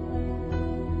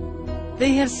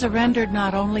 They have surrendered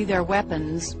not only their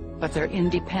weapons, but their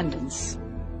independence.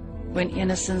 When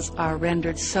innocents are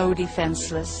rendered so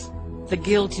defenseless, the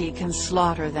guilty can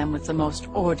slaughter them with the most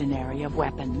ordinary of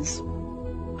weapons.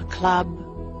 A club,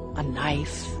 a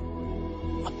knife,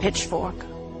 a pitchfork,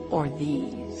 or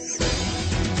these.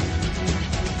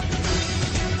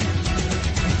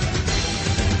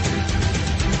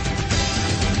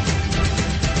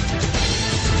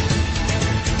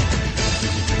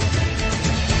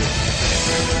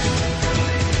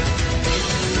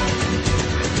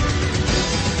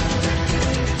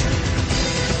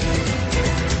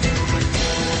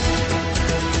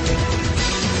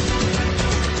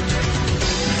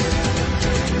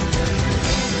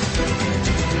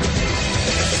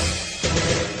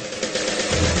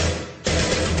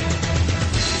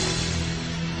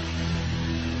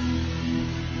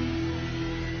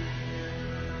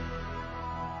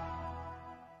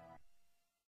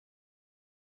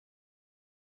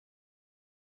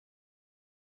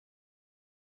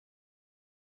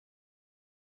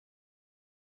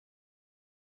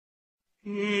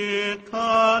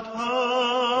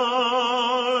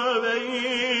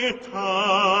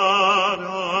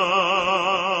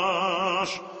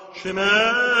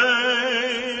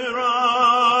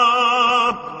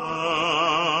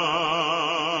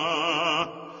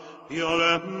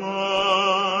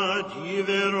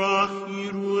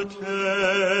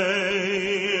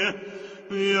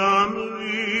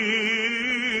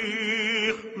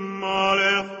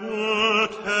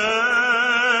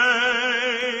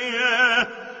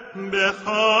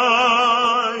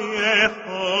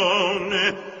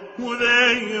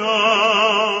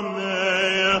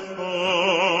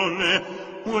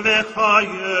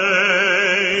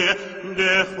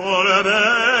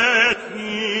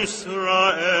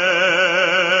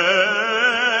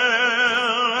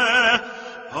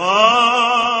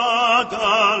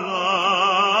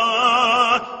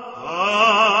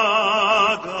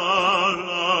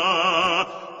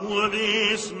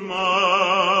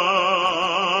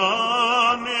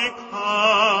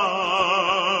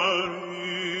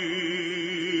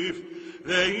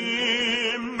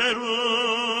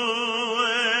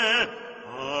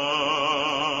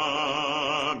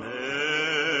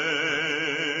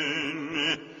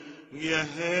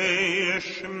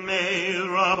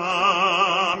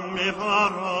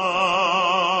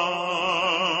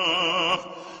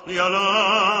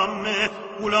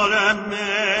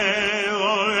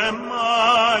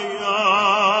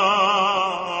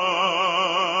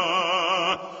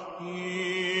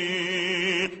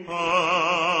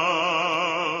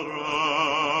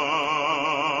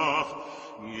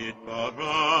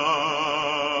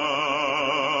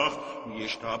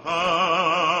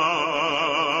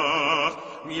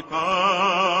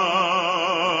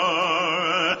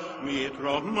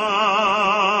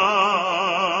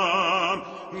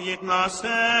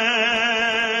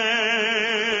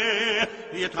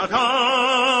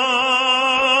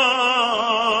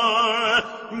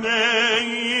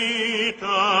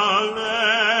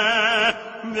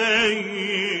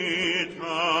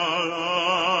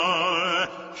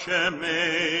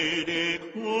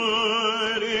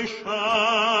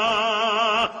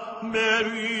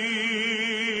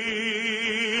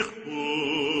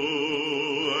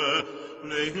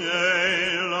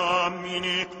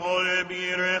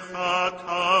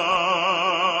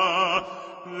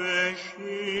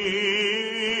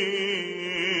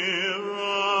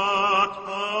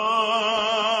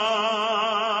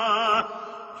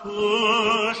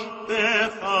 Tush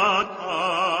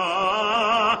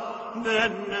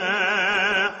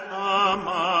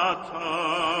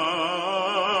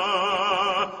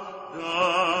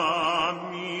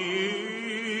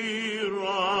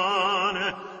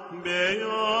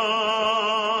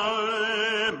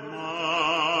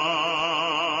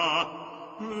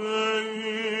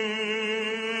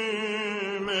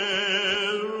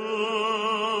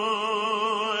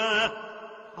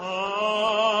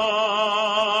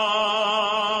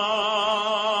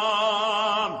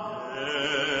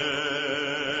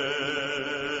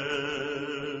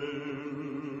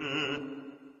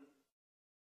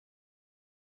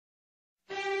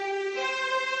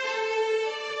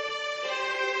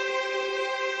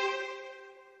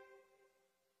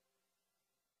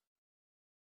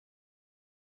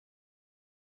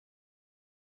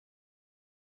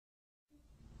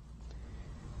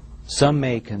Some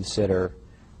may consider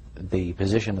the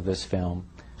position of this film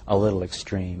a little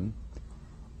extreme.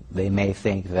 They may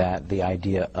think that the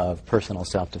idea of personal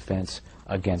self-defense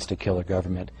against a killer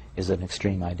government is an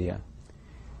extreme idea.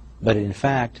 But in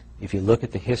fact, if you look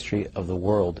at the history of the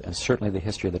world, and certainly the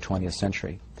history of the 20th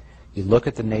century, you look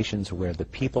at the nations where the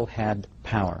people had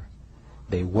power,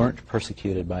 they weren't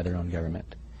persecuted by their own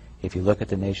government. If you look at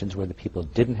the nations where the people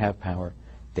didn't have power,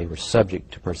 they were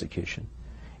subject to persecution.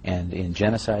 And in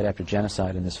genocide after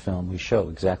genocide in this film, we show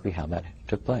exactly how that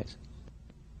took place.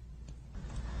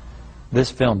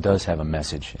 This film does have a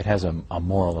message. It has a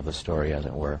moral of the story, as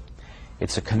it were.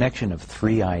 It's a connection of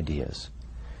three ideas: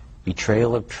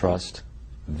 betrayal of trust,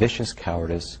 vicious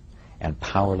cowardice, and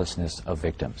powerlessness of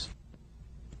victims.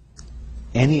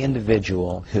 Any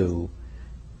individual who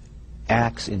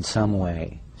acts in some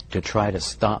way to try to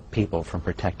stop people from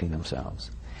protecting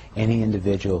themselves, any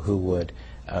individual who would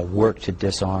work to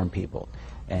disarm people,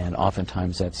 and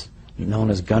oftentimes that's known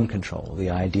as gun control, the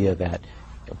idea that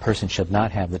a person should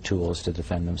not have the tools to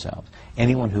defend themselves.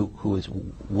 Anyone who is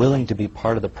willing to be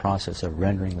part of the process of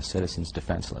rendering the citizens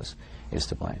defenseless is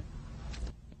to blame.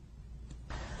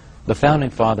 The Founding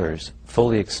Fathers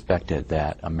fully expected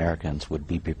that Americans would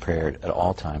be prepared at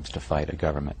all times to fight a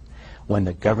government. When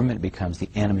the government becomes the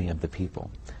enemy of the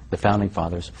people, the Founding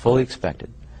Fathers fully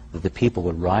expected that the people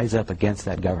would rise up against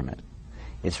that government.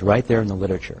 It's right there in the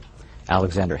literature.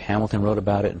 Alexander Hamilton wrote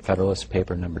about it in Federalist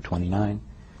Paper number 29.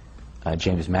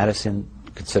 James Madison,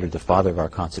 considered the father of our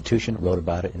Constitution, wrote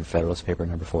about it in Federalist Paper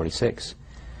number 46.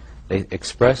 They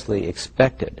expressly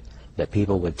expected that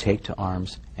people would take to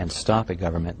arms and stop a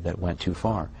government that went too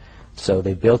far. So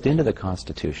they built into the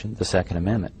Constitution, the Second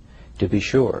Amendment, to be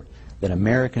sure that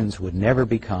Americans would never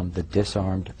become the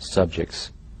disarmed subjects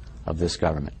of this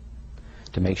government,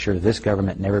 to make sure this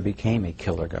government never became a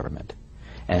killer government,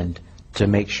 and to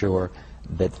make sure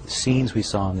that the scenes we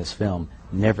saw in this film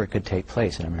never could take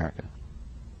place in America.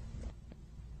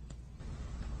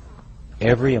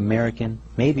 Every American,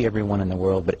 maybe everyone in the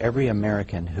world, but every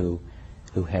American who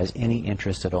has any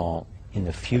interest at all in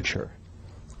the future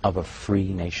of a free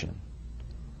nation,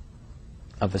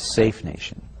 of a safe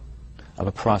nation, of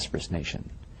a prosperous nation,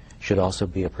 should also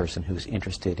be a person who's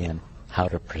interested in how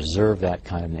to preserve that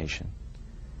kind of nation.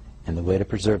 And the way to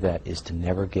preserve that is to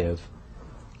never give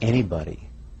anybody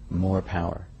more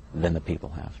power than the people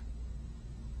have.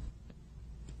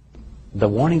 The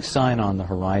warning sign on the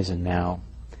horizon now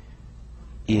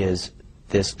is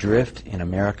this drift in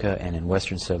America and in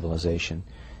Western civilization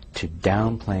to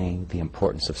downplaying the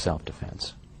importance of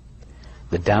self-defense,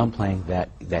 the downplaying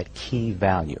that key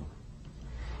value.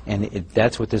 And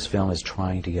that's what this film is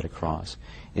trying to get across,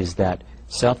 is that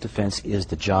self-defense is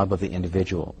the job of the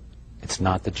individual. It's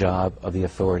not the job of the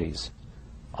authorities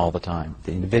all the time.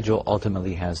 The individual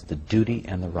ultimately has the duty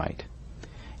and the right.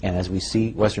 And as we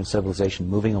see Western civilization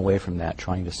moving away from that,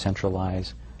 trying to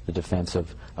centralize the defense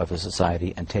of the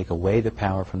society and take away the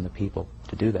power from the people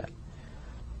to do that,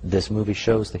 this movie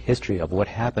shows the history of what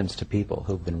happens to people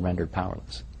who've been rendered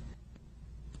powerless.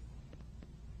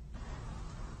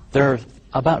 There are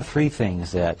about three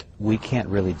things that we can't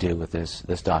really do with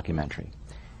this documentary.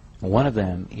 One of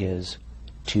them is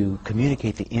to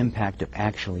communicate the impact of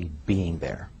actually being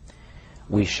there.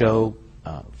 We show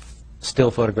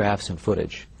still photographs and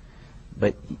footage,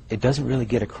 but it doesn't really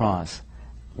get across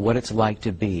what it's like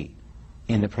to be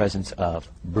in the presence of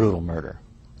brutal murder,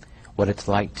 what it's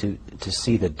like to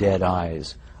see the dead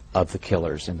eyes of the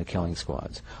killers in the killing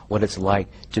squads, what it's like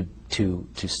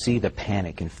to see the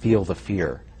panic and feel the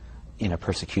fear in a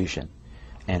persecution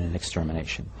and an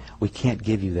extermination. We can't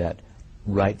give you that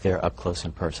right there up close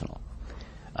and personal.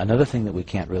 Another thing that we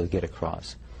can't really get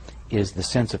across is the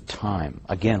sense of time.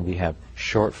 Again, we have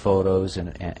short photos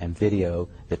and video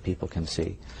that people can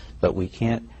see, but we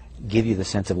can't give you the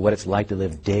sense of what it's like to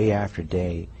live day after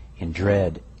day in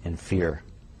dread and fear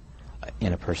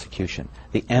in a persecution,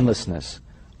 the endlessness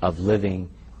of living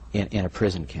in a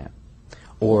prison camp,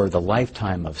 or the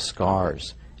lifetime of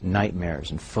scars,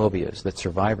 nightmares, and phobias that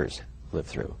survivors live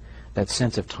through. That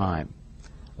sense of time,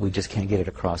 we just can't get it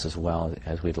across as well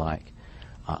as we'd like.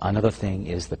 Another thing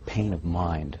is the pain of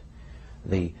mind.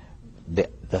 The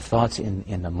thoughts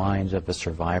in the minds of the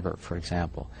survivor, for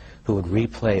example, who would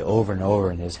replay over and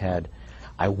over in his head,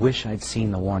 I wish I'd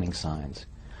seen the warning signs.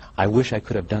 I wish I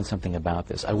could have done something about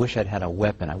this. I wish I'd had a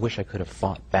weapon. I wish I could have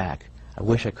fought back. I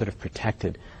wish I could have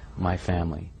protected my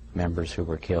family members who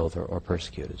were killed or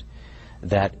persecuted.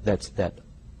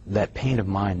 That pain of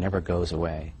mind never goes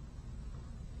away.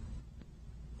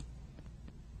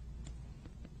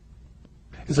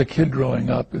 As a kid growing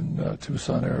up in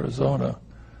Tucson, Arizona,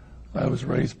 I was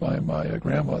raised by my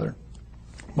grandmother.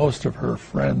 Most of her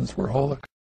friends were Holocaust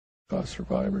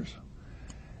survivors.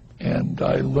 And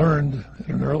I learned at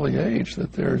an early age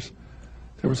that there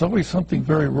was always something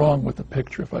very wrong with the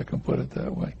picture, if I can put it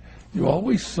that way. You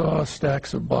always saw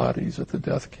stacks of bodies at the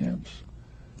death camps,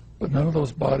 but none of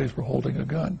those bodies were holding a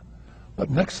gun.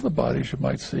 But next to the bodies, you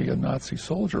might see a Nazi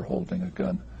soldier holding a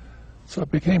gun. So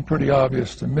it became pretty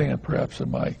obvious to me, and perhaps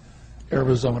in my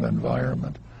Arizona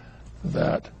environment,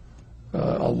 that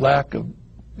a lack of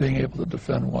being able to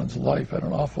defend one's life had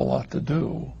an awful lot to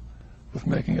do with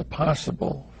making it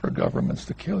possible for governments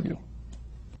to kill you.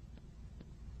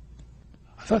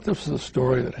 I thought this was a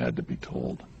story that had to be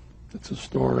told. It's a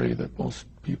story that most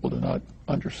people do not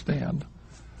understand.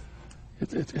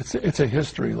 It's a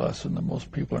history lesson that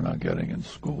most people are not getting in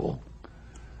school.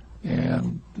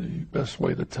 And the best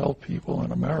way to tell people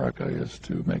in America is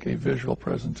to make a visual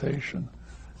presentation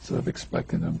instead of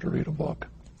expecting them to read a book.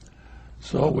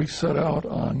 So we set out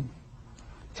on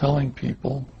telling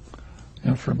people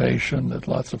information that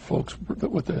lots of folks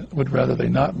would rather they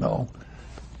not know.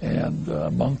 And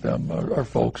among them are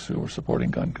folks who are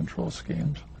supporting gun control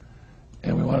schemes.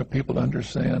 And we wanted people to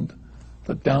understand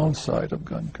the downside of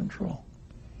gun control,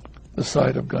 the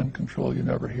side of gun control you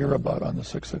never hear about on the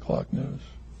 6 o'clock news.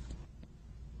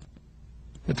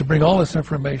 And to bring all this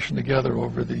information together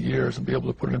over the years and be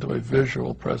able to put it into a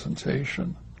visual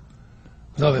presentation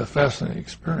was not only a fascinating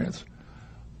experience,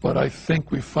 but I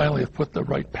think we finally have put the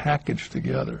right package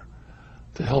together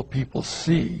to help people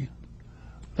see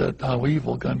that how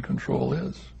evil gun control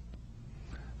is.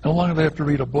 No longer do they have to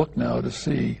read a book now to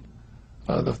see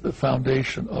the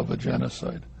foundation of a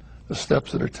genocide, the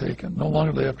steps that are taken. No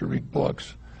longer do they have to read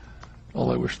books,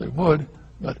 although I wish they would,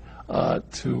 but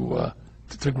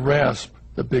to grasp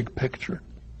the big picture.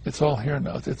 It's all here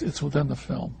now. It's within the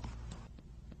film.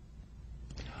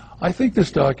 I think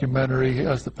this documentary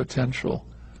has the potential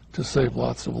to save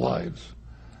lots of lives.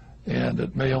 And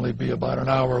it may only be about an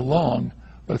hour long,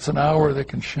 but it's an hour that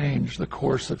can change the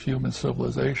course of human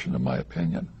civilization, in my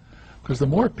opinion. Because the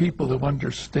more people who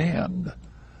understand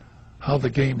how the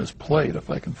game is played, if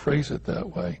I can phrase it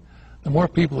that way, the more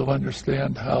people who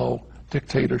understand how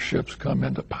dictatorships come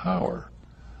into power,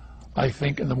 I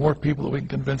think, and the more people that we can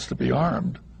convince to be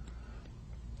armed,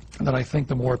 then I think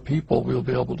the more people we'll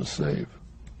be able to save.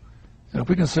 And if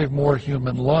we can save more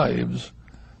human lives,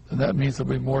 then that means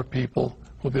there'll be more people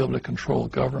who will be able to control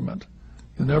government.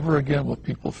 And never again will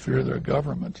people fear their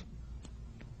government.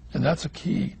 And that's a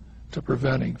key to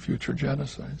preventing future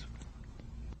genocides.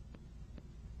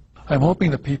 I'm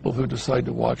hoping the people who decide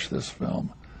to watch this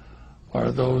film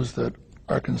are those that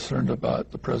are concerned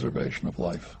about the preservation of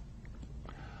life.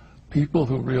 People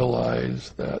who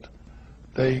realize that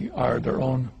they are their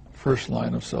own first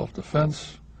line of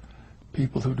self-defense,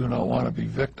 people who do not want to be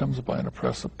victims by an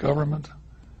oppressive government,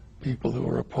 people who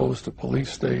are opposed to police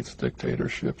states,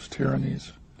 dictatorships,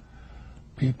 tyrannies,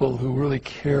 people who really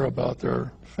care about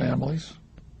their families.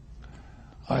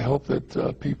 I hope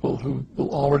that people who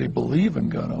will already believe in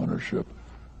gun ownership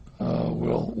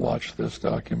will watch this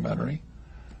documentary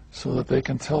so that they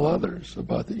can tell others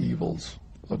about the evils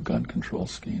of gun control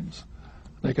schemes.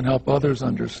 They can help others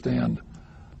understand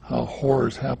how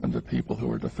horrors happen to people who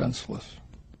are defenseless.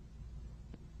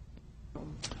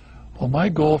 Well, my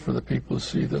goal for the people who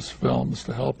see this film is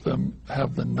to help them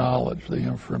have the knowledge, the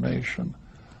information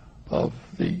of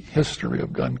the history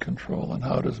of gun control and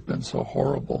how it has been so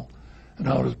horrible and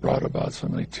how it has brought about so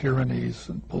many tyrannies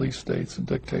and police states and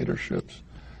dictatorships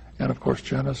and, of course,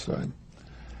 genocide.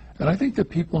 And I think that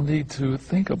people need to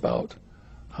think about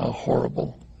how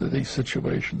horrible these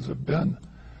situations have been.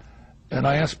 And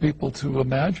I ask people to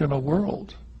imagine a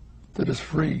world that is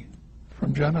free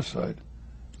from genocide.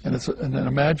 And then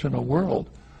imagine a world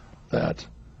that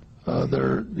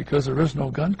because there is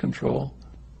no gun control,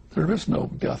 there is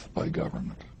no death by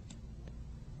government.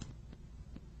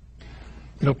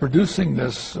 You know, producing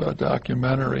this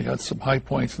documentary had some high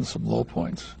points and some low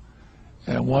points.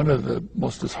 And one of the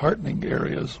most disheartening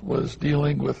areas was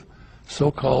dealing with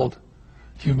so-called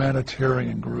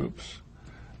humanitarian groups.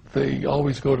 They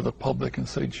always go to the public and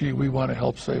say, gee, we want to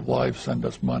help save lives, send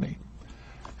us money.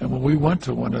 And when we went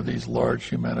to one of these large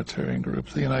humanitarian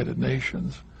groups, the United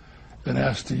Nations, and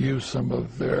asked to use some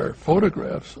of their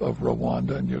photographs of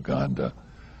Rwanda and Uganda,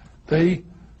 they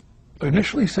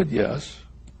initially said yes,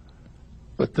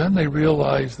 but then they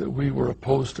realized that we were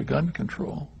opposed to gun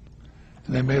control,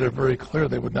 and they made it very clear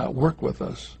they would not work with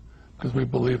us because we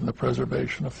believe in the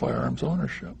preservation of firearms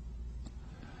ownership.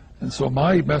 And so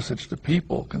my message to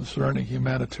people concerning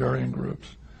humanitarian groups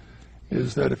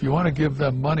is that if you want to give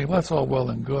them money, well, that's all well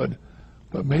and good,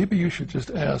 but maybe you should just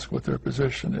ask what their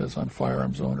position is on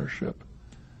firearms ownership,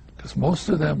 because most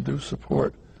of them do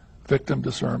support victim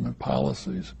disarmament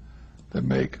policies that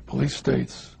make police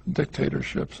states,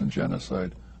 dictatorships, and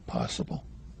genocide possible.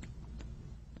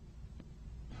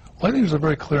 Well, I think there's a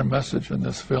very clear message in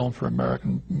this film for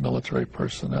American military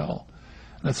personnel,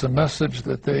 and it's a message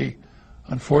that they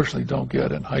unfortunately don't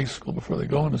get in high school before they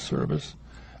go into service.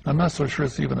 I'm not so sure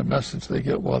it's even a message they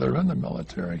get while they're in the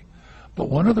military. But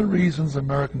one of the reasons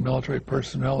American military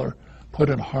personnel are put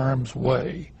in harm's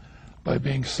way by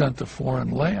being sent to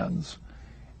foreign lands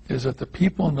is that the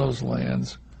people in those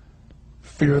lands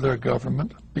fear their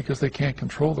government because they can't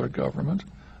control their government.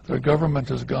 Their government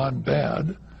has gone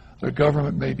bad. Their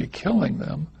government may be killing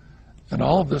them. And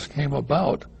all of this came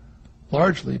about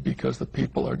largely because the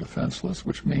people are defenseless,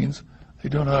 which means they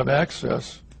don't have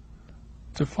access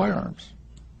to firearms.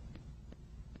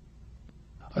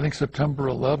 I think September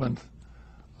 11th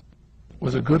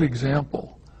was a good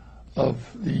example of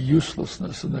the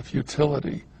uselessness and the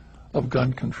futility of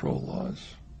gun control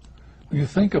laws. When you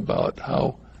think about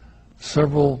how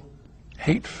several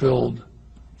hate-filled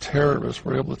terrorists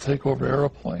were able to take over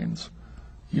airplanes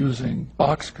using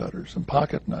box cutters and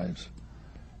pocket knives,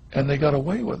 and they got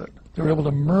away with it. They were able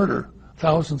to murder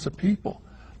thousands of people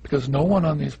because no one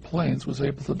on these planes was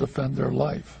able to defend their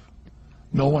life.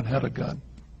 No one had a gun.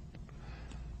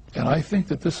 And I think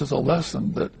that this is a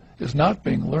lesson that is not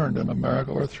being learned in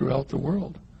America or throughout the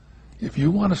world. If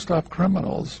you want to stop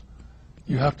criminals,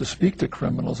 you have to speak to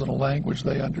criminals in a language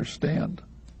they understand.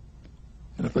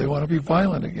 And if they want to be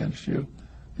violent against you,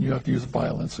 you have to use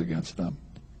violence against them.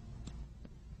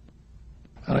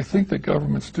 And I think that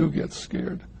governments do get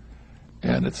scared.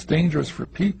 And it's dangerous for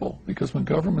people because when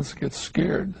governments get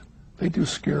scared, they do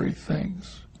scary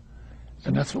things.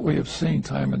 And that's what we have seen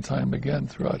time and time again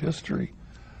throughout history.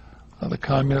 The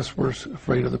communists were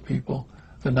afraid of the people.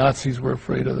 The Nazis were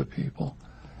afraid of the people.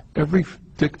 Every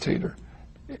dictator,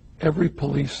 every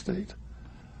police state,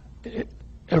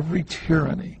 every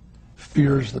tyranny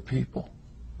fears the people.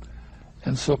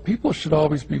 And so people should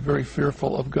always be very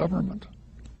fearful of government.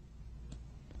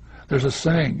 There's a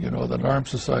saying, you know, that an armed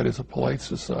society is a polite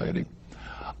society.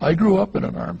 I grew up in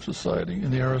an armed society in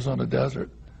the Arizona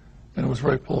desert, and it was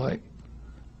very polite.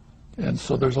 And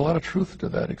so there's a lot of truth to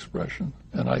that expression.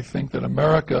 And I think that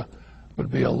America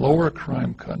would be a lower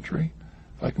crime country,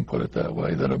 if I can put it that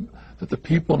way, that the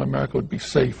people in America would be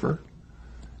safer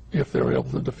if they were able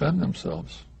to defend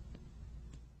themselves.